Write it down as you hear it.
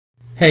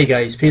Hey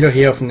guys, Peter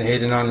here from the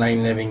Hidden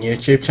Online Living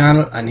YouTube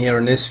channel, and here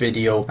in this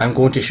video I'm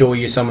going to show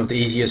you some of the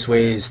easiest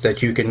ways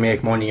that you can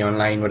make money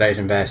online without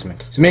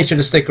investment. So make sure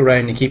to stick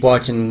around and keep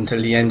watching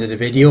until the end of the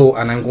video,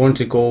 and I'm going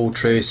to go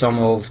through some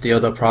of the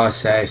other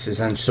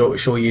processes and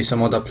show you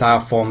some other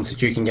platforms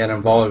that you can get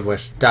involved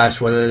with that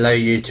will allow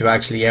you to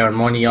actually earn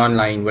money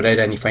online without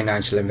any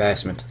financial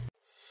investment.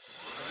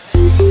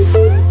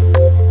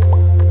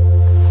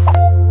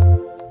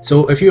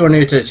 So if you are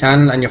new to the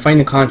channel and you're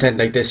finding content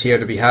like this here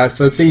to be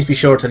helpful, please be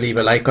sure to leave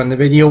a like on the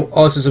video.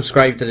 Also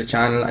subscribe to the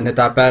channel and hit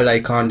that bell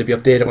icon to be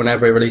updated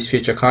whenever I release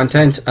future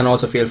content, and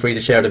also feel free to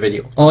share the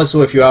video.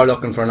 Also, if you are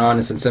looking for an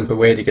honest and simple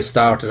way to get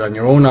started on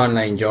your own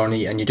online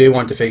journey and you do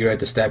want to figure out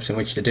the steps in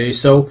which to do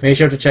so, make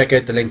sure to check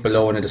out the link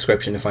below in the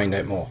description to find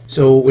out more.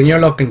 So when you're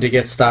looking to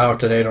get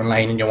started out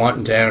online and you're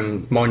wanting to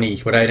earn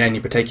money without any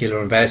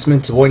particular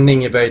investment, one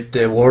thing about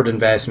the word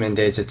investment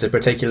is it's a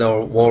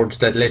particular word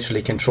that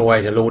literally can throw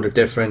out a load of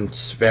different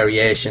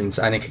variations,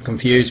 and it can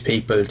confuse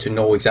people to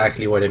know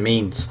exactly what it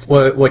means.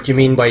 What you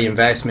mean by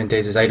investment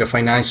is either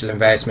financial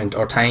investment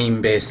or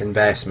time-based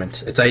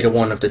investment. It's either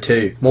one of the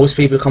two. Most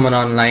people coming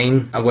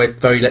online and with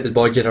very little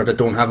budget, or that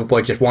don't have a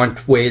budget,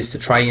 want ways to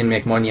try and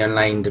make money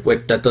online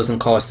that doesn't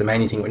cost them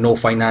anything, with no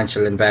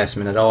financial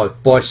investment at all.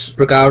 But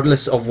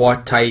regardless of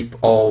what type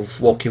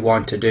of work you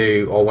want to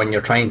do, or when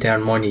you're trying to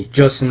earn money,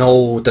 just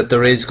know that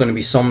there is going to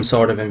be some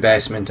sort of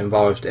investment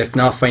involved. If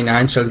not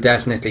financial,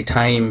 definitely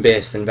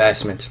time-based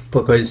investment.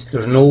 Because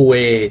there's no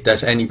way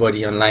that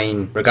anybody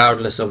online,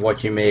 regardless of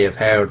what you may have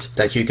heard,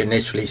 that you can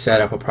literally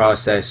set up a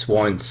process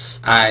once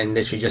and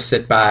literally just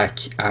sit back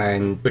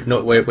and with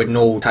no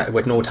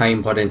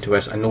time put into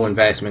it and no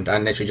investment,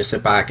 and literally just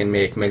sit back and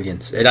make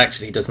millions. It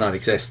actually does not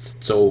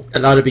exist. So a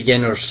lot of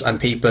beginners and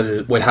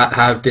people will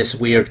have this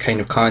weird kind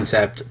of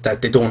concept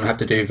that they don't have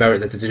to do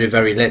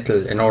very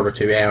little in order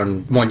to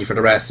earn money for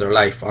the rest of their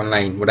life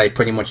online without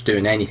pretty much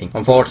doing anything.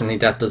 Unfortunately,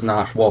 that does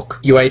not work.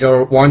 You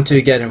either want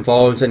to get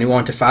involved and you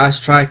want to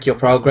fast track your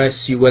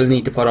progress, you will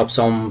need to put up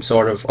some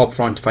sort of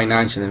upfront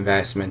financial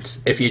investment.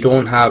 If you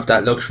don't have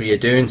that luxury of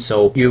doing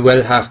so, you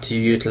will have to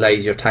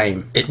utilize your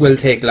time. It will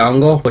take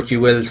longer, but you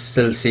will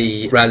still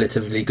see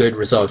relatively good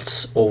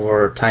results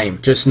over time.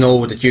 Just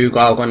know that you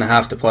are going to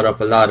have to put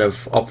up a lot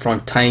of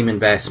upfront time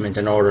investment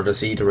in order to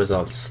see the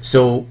results.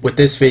 So with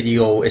this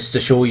video, it's to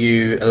show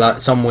you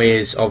some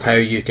ways of how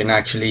you can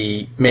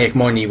actually make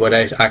money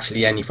without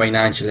actually any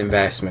financial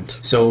investment.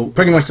 So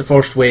pretty much the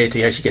first way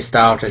to actually get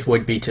started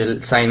would be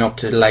to sign up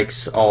to the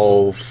likes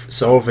of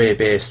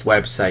survey-based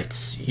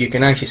websites. You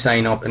can actually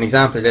sign up. An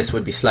example of this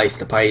would be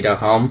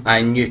slicetothepie.com,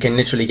 and you can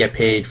literally get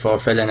paid for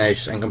filling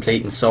out and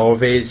completing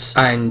surveys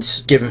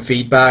and giving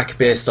feedback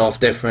based off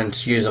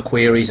different user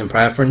queries and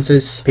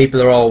preferences.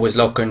 People are always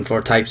looking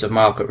for types of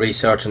market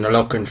research, and they're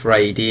looking for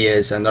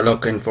ideas, and they're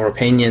looking for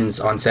opinions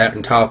on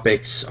certain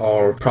topics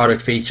or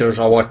product features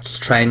or what's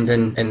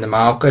trending in the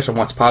market and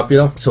what's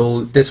popular.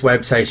 So this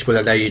website will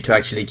allow you to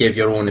actually give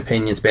your own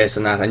opinions based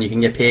on that, and you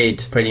can get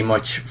paid pretty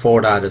much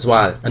for that as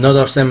well.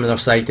 Another similar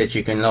site that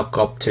you can look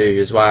up to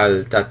as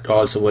well that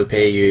also will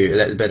pay you a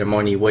little bit of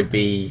money would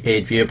be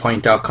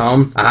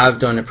paidviewpoint.com. I have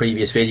done a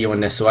previous video on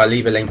this, so I'll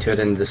leave a link to it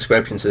in the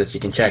description so that you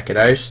can check it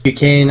out. You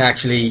can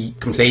actually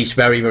complete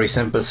very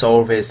simple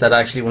surveys that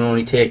actually will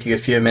only take you a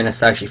few minutes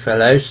to actually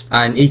fill out,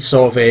 and each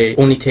survey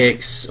only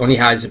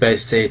has about,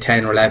 say,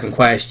 10 or 11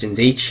 questions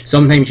each.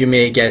 Sometimes you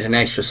may get an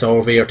extra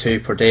survey or two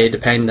per day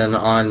depending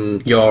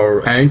on your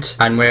account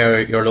and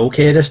where you're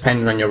located,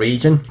 depending on your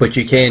region, but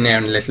you can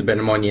earn a little bit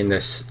of money in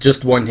this.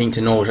 Just one thing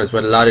to note is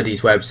with a lot of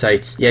these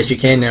websites, yes, you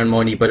can earn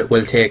money, but it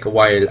will take a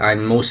while,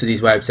 and most of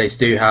these websites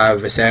do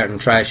have a certain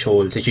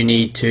threshold that you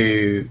need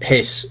to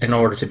hit in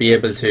order to be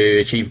able to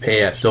achieve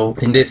payout. So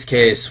in this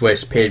case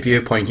with Paid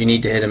Viewpoint, you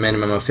need to hit a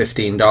minimum of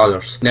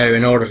 $15. Now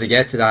in order to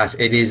get to that,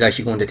 it is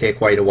actually going to take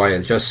quite a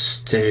while,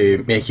 just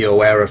to make you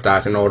aware of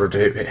that, in order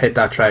to hit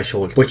that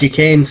threshold. But you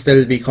can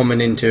still be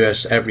coming into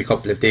it every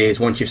couple of days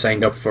once you've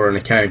signed up for an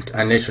account,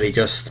 and literally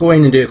just go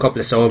in and do a couple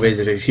of surveys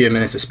if you have a few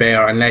minutes to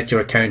spare, and let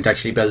your account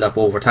actually build up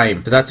over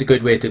time. So that's a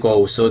good way to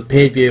go. So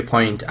Paid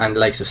Viewpoint and the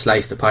likes of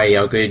Slice the Pie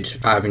are good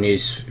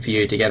avenues for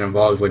you to get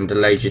involved with, and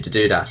allows you to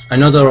do that.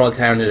 Another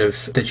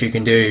alternative that you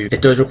can do,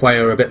 it does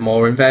require a bit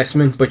more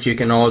investment, but you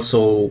can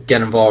also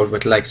get involved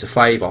with the likes of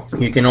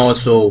Fiverr. You can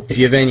also, if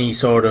you have any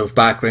sort of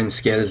background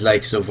skills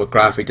like with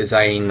graphic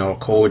design or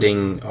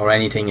coding or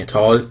anything at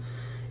all,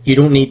 you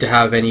don't need to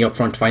have any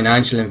upfront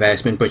financial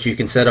investment, but you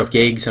can set up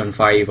gigs on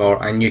Fiverr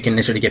and you can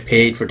literally get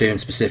paid for doing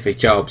specific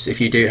jobs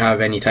if you do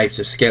have any types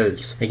of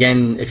skills.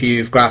 Again, if you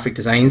have graphic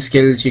design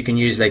skills, you can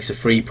use like some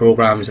free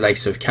programs like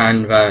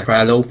Canva,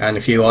 Trello and a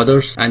few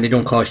others, and they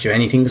don't cost you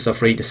anything, so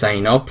free to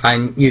sign up,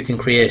 and you can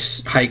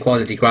create high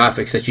quality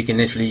graphics that you can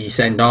literally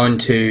send on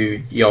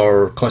to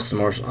your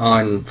customers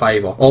on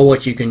Fiverr. Or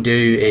what you can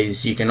do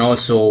is you can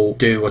also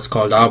do what's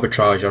called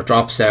arbitrage or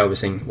drop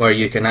servicing, where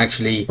you can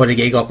actually put a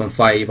gig up on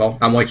Fiverr,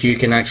 and what you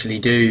can actually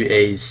do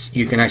is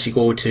you can actually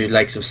go to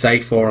likes of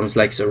site forums,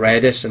 likes of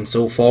Reddit and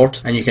so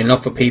forth, and you can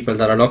look for people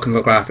that are looking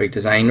for graphic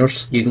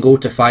designers. You can go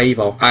to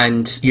Fiverr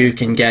and you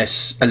can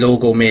get a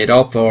logo made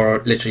up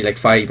for literally like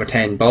 $5 or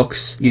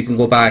 $10. You can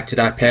go back to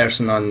that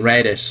person on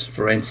Reddit,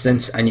 for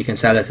instance, and you can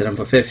sell it to them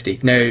for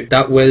 50. Now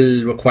that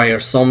will require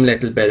some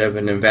little bit of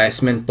an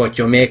investment, but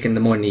you're making the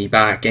money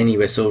back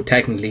anyway, so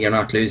technically you're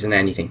not losing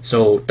anything.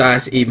 So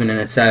that even in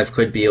itself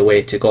could be a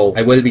way to go.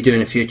 I will be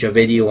doing a future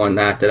video on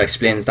that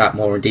explains that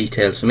more in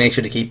detail, so make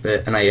sure to keep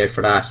an eye out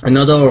for that.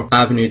 Another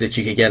avenue that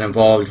you could get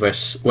involved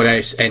with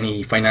without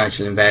any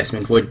financial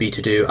investment would be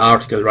to do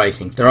article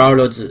writing. There are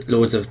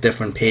loads of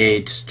different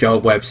paid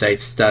job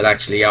websites that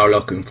actually are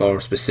looking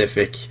for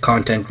specific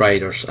content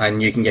writers,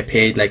 and you can get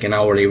paid like an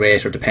hourly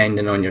rate, or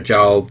depending on your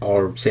job,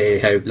 or say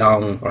how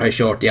long or how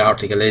short the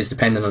article is,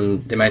 depending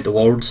on the amount of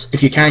words.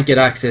 If you can't get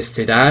access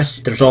to that,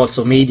 there's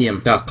also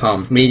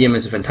medium.com. Medium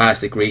is a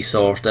fantastic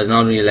resource that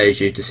not only allows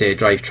you to say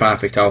drive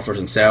traffic to offers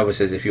and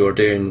services if you're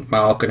doing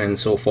marketing and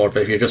so forth,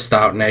 but if you're just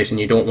starting out and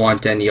you don't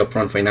want any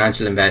upfront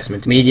financial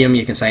investment, Medium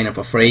you can sign up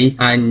for free.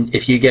 And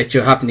if you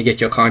happen to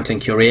get your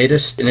content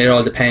curated, and it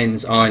all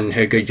depends on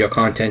how good your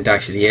content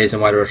actually is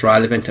and whether it's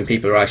relevant and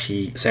people are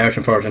actually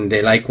searching for it and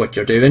they like what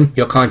you're doing,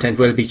 your content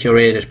will be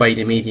curated by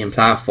the Medium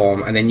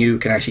platform, and then you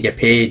can actually get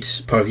paid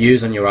per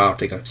views on your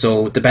article.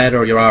 So the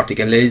better your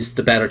article is,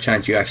 the better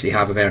chance you actually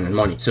have of earning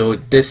money. So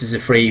this is a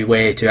free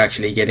way to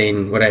actually get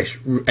in without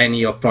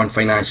any upfront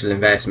financial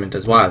investment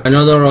as well.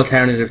 Another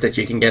alternative that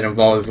you can get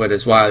involved with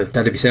as well,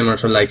 that'd be similar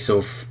to likes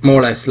of, more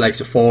or less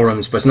likes of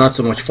forums, but it's not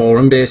so much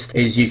forum based,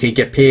 is you could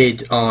get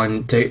paid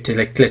on to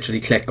like literally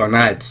click on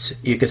ads.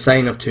 You could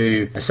sign up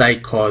to a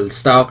site called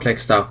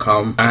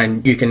starclicks.com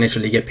and you can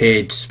literally get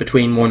paid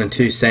between 1 and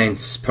 2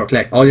 cents per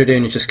click. All you're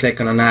doing is just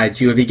clicking on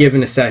ads. You will be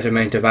given a set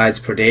amount of ads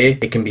per day.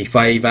 It can be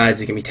 5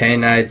 ads, it can be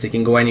 10 ads, it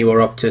can go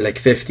anywhere up to like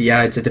 50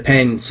 ads. It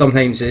depends.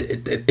 Sometimes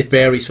it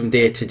varies from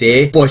day to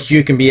day, but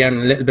you can be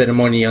earning a little bit of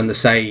money on the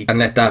side and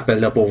let that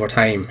build up over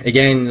time.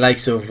 Again,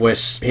 likes of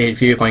with paid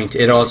viewpoint,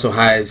 it also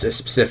has a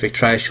specific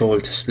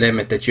threshold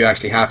limit that you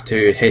actually have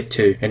to hit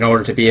to in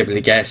order to be able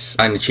to get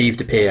and achieve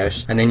the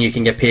payout, and then you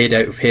can get paid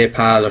out with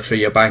PayPal or through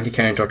your bank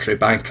account or through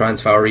bank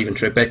transfer or even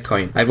through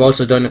Bitcoin. I've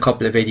also done a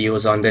couple of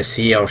videos on this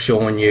here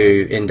showing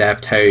you in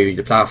depth how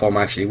the platform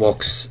actually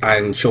works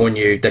and showing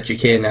you that you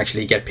can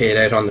actually get paid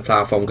out on the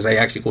platform, because I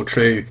actually go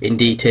through in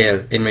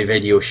detail in my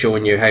video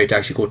showing you how to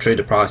actually go through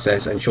the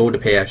process and show the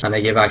payout, and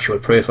I give actual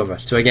proof of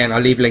it. So again,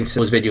 I'll leave links to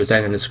those videos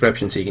down in the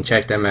description so you can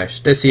check them out.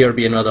 This here will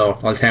be another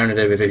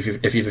alternative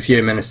if you've a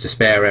few minutes to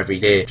spare every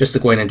day, just to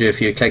go in and do a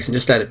few clicks and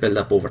just let it build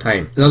up over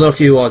time. Another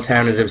few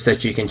alternatives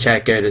that you can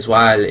check out as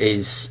well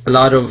is a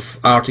lot of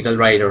article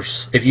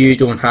writers. If you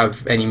don't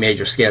have any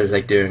major skills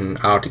like doing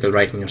article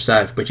writing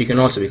yourself, but you can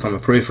also become a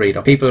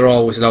proofreader. People are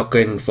always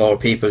looking for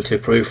people to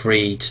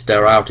proofread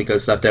their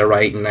articles that they're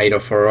writing, either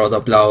for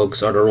other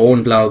blogs or their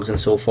own blogs and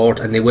so forth,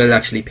 and they will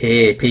actually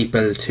pay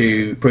people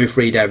to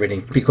proofread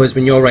everything, because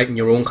when you're writing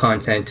your own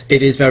content,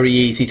 it is very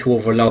easy to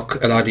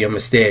overlook a lot of your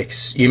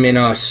mistakes.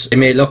 It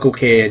may look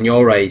okay in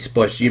your eyes,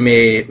 but you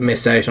may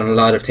miss out on a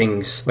lot of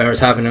things, whereas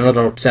having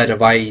another set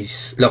of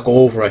eyes look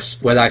over it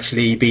will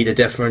actually be the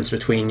difference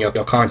between your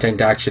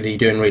content actually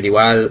doing really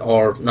well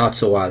or not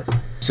so well.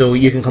 So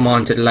you can come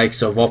on to the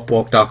likes of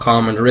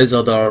Upwork.com, and there is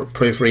other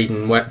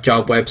proofreading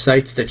job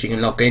websites that you can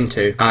look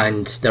into,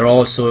 and they're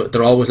always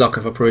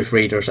looking for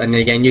proofreaders. And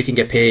again, you can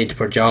get paid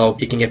per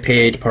job, you can get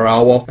paid per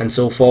hour and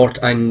so forth,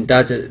 and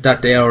that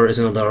there is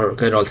another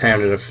good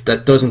alternative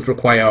that doesn't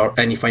require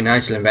any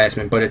financial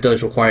investment, but it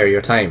does require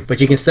your time.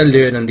 But you can still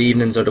do it on the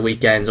evenings or the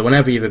weekends or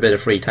whenever you have a bit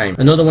of free time.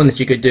 Another one that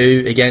you could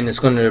do, again, it's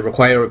going to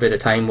require a bit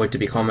of time, would to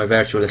become a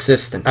virtual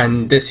assistant,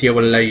 and this here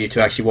will allow you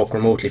to actually work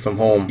remotely from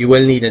home. You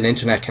will need an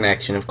internet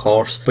connection, of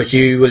course, but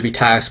you will be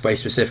tasked by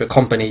specific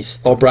companies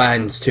or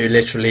brands to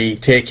literally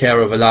take care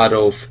of a lot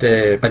of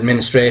the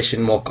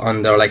administration work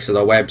on their likes of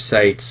their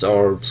websites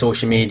or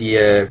social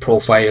media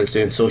profiles,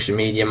 doing social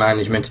media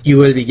management. You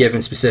will be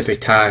given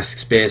specific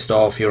tasks based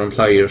off your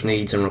employer's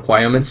needs and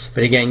requirements,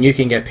 but again, you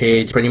can get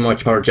paid pretty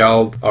much per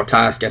job or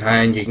task at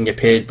hand. You can get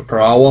paid per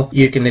hour.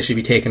 You can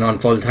literally be taken on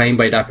full time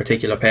by that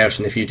particular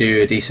person if you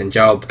do a decent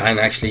job and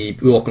actually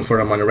be working for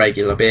them on a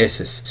regular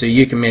basis, so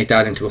you can make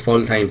that into a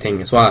full-time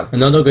thing as well.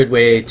 Another good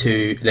way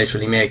to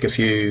literally make a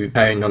few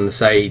pound on the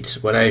side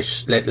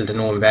without little to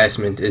no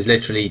investment is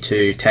literally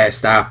to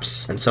test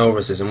apps and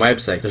services and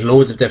websites. There's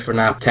loads of different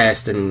app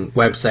testing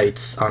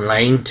websites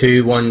online.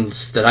 2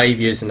 ones that I've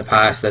used in the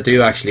past that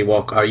do actually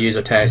work are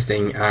User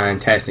Testing and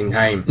Testing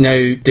Time.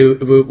 Now they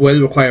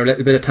will require a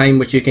little bit of time,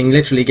 but you can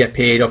literally get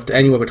paid up to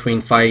anywhere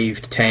between $5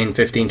 to $10,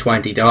 $15,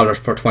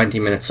 $20 per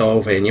 20-minute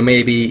survey, and you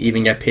maybe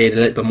even get paid a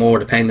little bit more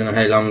depending on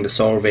how long the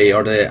survey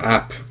or the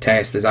app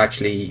test is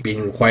actually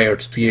being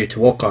required for you to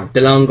work on.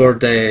 the longer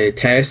the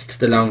test,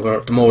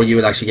 the more you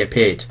will actually get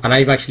paid. And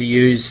I've actually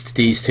used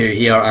these two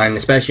here, and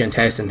especially on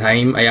test and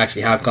time, I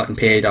actually have gotten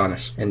paid on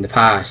it in the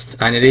past,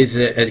 and it is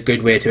a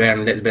good way to earn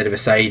a little bit of a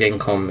side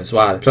income as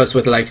well. Plus,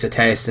 with the likes of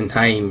test and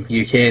time,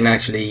 you can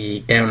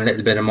actually earn a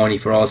little bit of money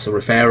for also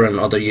referring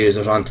other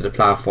users onto the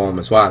platform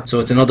as well. So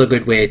it's another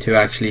good way to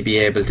actually be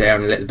able to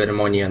earn a little bit of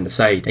money on the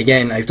side.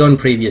 Again, I've done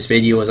previous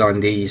videos on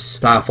these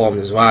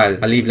platforms as well.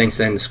 I'll leave links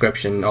in the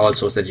description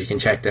also so that you can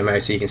check them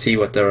out so you can see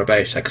what they're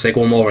about, because I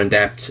go more in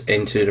depth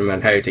into them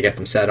and how to get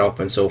them set up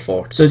and so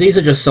forth. So these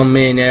are just some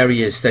main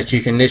areas that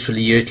you can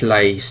literally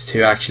utilize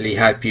to actually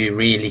help you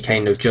really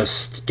kind of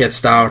just get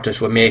started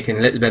with making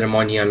a little bit of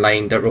money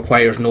online that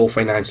requires no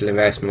financial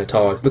investment at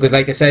all. Because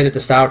like I said at the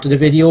start of the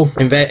video,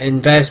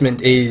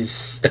 investment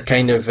is a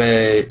kind of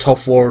a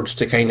tough word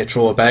to kind of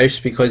throw about,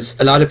 because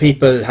a lot of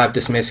people have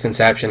this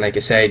misconception, like I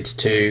said,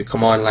 to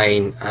come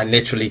online and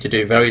literally to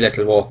do very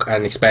little work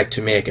and expect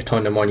to make a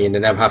ton of money and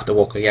then never have to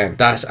work again.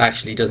 That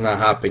actually does not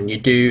happen. You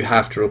do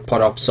have to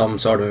put up some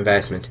sort of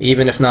investment,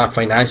 even if not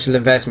financial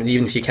investment.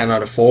 Even if you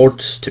cannot afford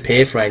to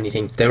pay for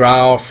anything, there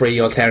are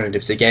free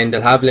alternatives. Again,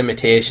 they'll have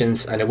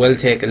limitations and it will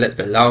take a little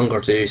bit longer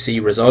to see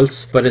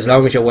results, but as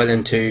long as you're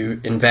willing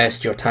to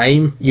invest your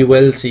time, you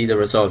will see the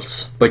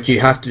results. But you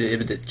have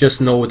to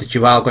just know that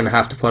you are going to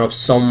have to put up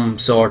some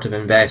sort of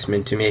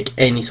investment to make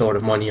any sort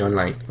of money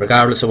online,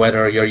 regardless of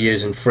whether you're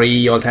using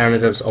free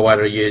alternatives or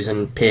whether you're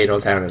using paid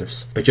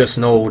alternatives. But just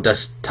know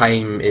that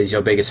time is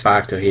your biggest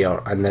factor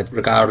here, and that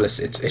regardless,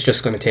 it's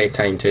just going to take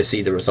time to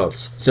see the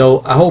results.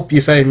 So I hope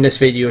you found this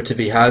video to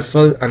be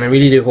helpful, and I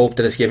really do hope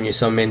that it's given you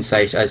some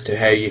insight as to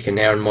how you can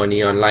earn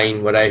money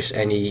online without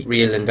any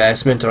real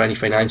investment or any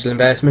financial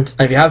investment.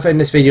 And if you have found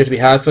this video to be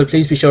helpful,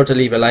 please be sure to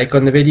leave a like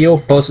on the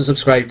video, also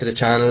subscribe to the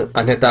channel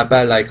and hit that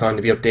bell icon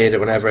to be updated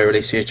whenever I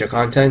release future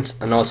content,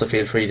 and also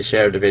feel free to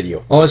share the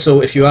video.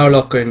 Also, if you are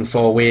looking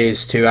for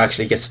ways to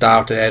actually get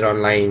started out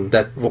online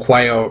that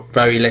require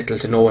very little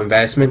to no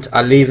investment,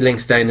 I'll leave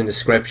links down in the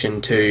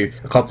description to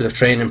a couple of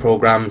training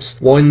programs.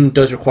 One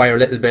does require a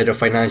little bit of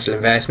financial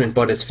investment,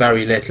 but it's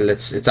very little.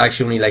 It's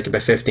actually only like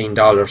about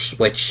 $15,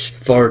 which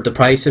for the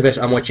price of it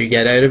and what you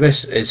get out of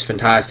it is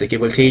fantastic. It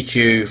will teach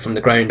you from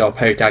the ground up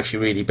how to actually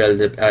really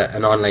build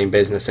an online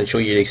business and show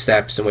you the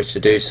steps in which to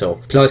do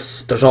so.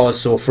 Plus, there's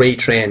also free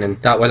training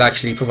that will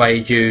actually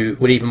provide you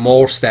with even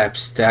more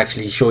steps to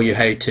actually show you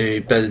how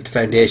to build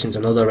foundations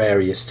in other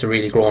areas to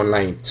really grow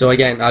online. So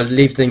again, I'll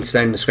leave links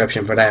down in the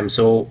description for them,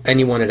 so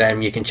any one of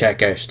them you can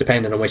check out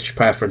depending on which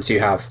preference you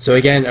have. So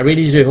again, I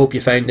really do hope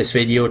you found this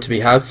video to be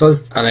helpful,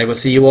 and I will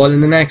see you all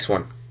in the next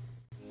one.